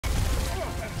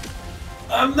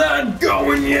I'm not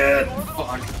going yet!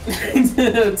 Fuck.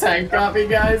 Tank copy,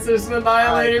 guys. There's an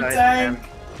Annihilator tank.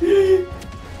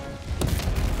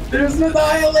 There's an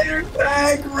Annihilator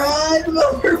tank. Run,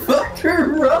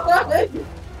 motherfucker, run!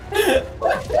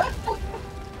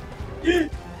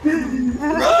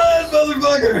 Run,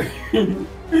 motherfucker!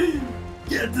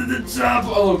 Get to the chop!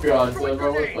 Oh god,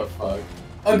 Silver, what the fuck?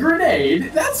 A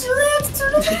grenade? That's your answer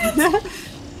to that?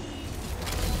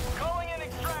 Calling in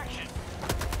extraction.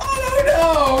 Oh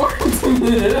no!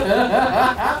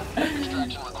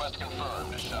 Extraction request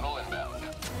confirmed. Shuttle inbound.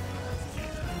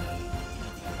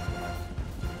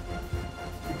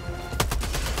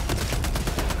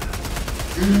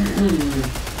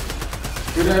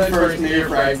 Who died first, me or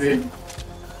Fragsy? I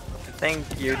think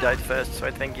you died first, so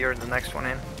I think you're the next one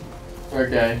in.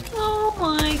 Okay. Oh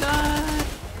my god.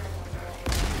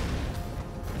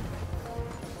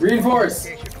 Reinforce!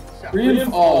 Reinforce!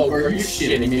 Oh, are you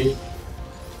shitting me?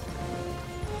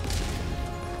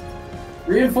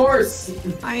 Reinforce!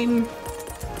 I'm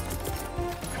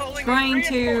trying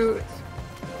to.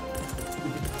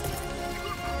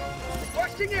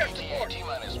 Requesting air support.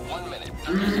 T-minus 1 minute,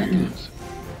 30 seconds.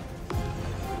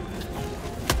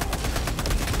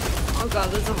 Oh god,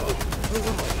 there's a hole. There's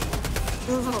a hole.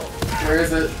 There's a hole. Where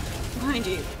is it? Behind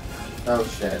you. Oh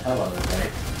shit, hello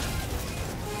there.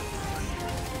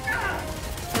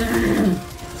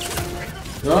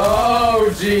 Oh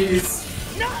jeez!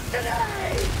 Not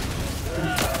today!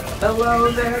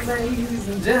 Hello there, ladies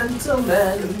and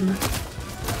gentlemen.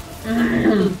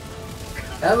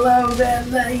 Hello there,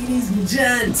 ladies and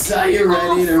gents. Are you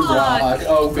ready to rock?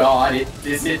 Oh god,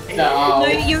 is it now? No,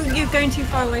 you're going too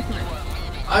far away from it.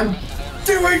 I'm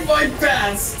doing my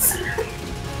best!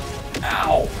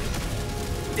 Ow!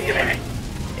 Damn it!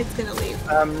 It's gonna leave.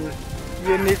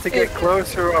 You need to get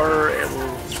closer or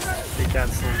it'll be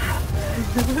cancelled.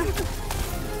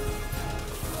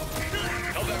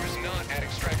 Helldivers not at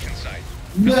extraction site.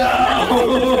 No!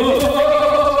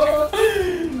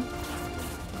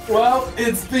 Well,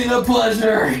 it's been a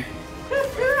pleasure.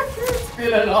 It's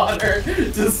been an honor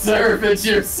to serve at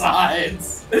your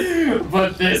sides.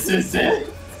 But this is it.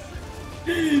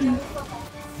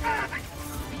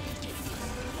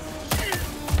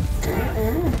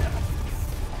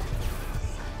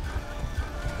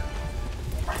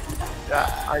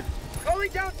 I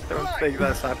Calling down don't supply. think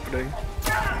that's happening.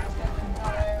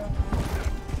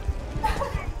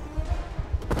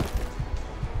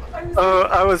 Oh,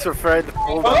 I was afraid to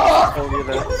pull that.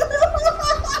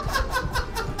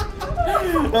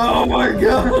 Oh my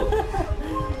god!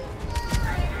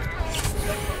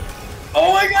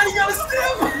 Oh my god, you got a stem!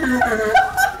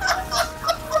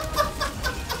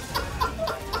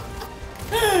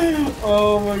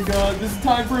 Oh my god, this is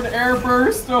time for an air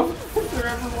burst. Oh, if there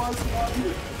ever was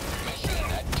one. Mission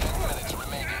at 10 minutes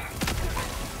remaining.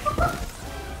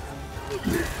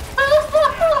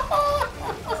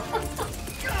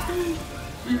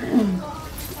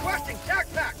 Requesting tac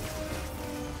pack.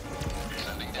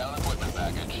 Sending down equipment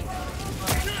package.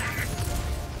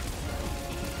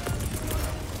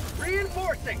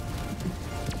 Reinforcing.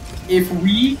 If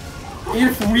we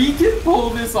can pull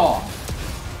this off,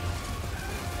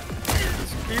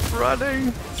 Keep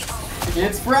running.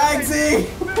 it's Fragsy!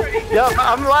 Yeah,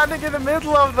 I'm landing in the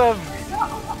middle of them.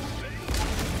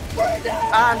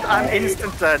 And I'm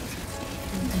instant dead.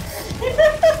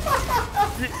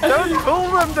 Don't pull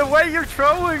them the way you're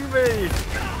throwing me.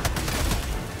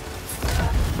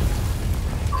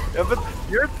 Yeah, but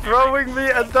you're throwing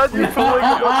me and then you're pulling me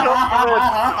on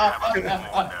top of it.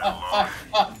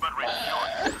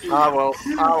 Ah well.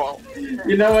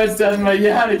 You know what, Sesma, you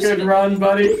had a good run,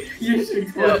 buddy. You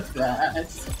should clip that.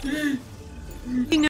 You know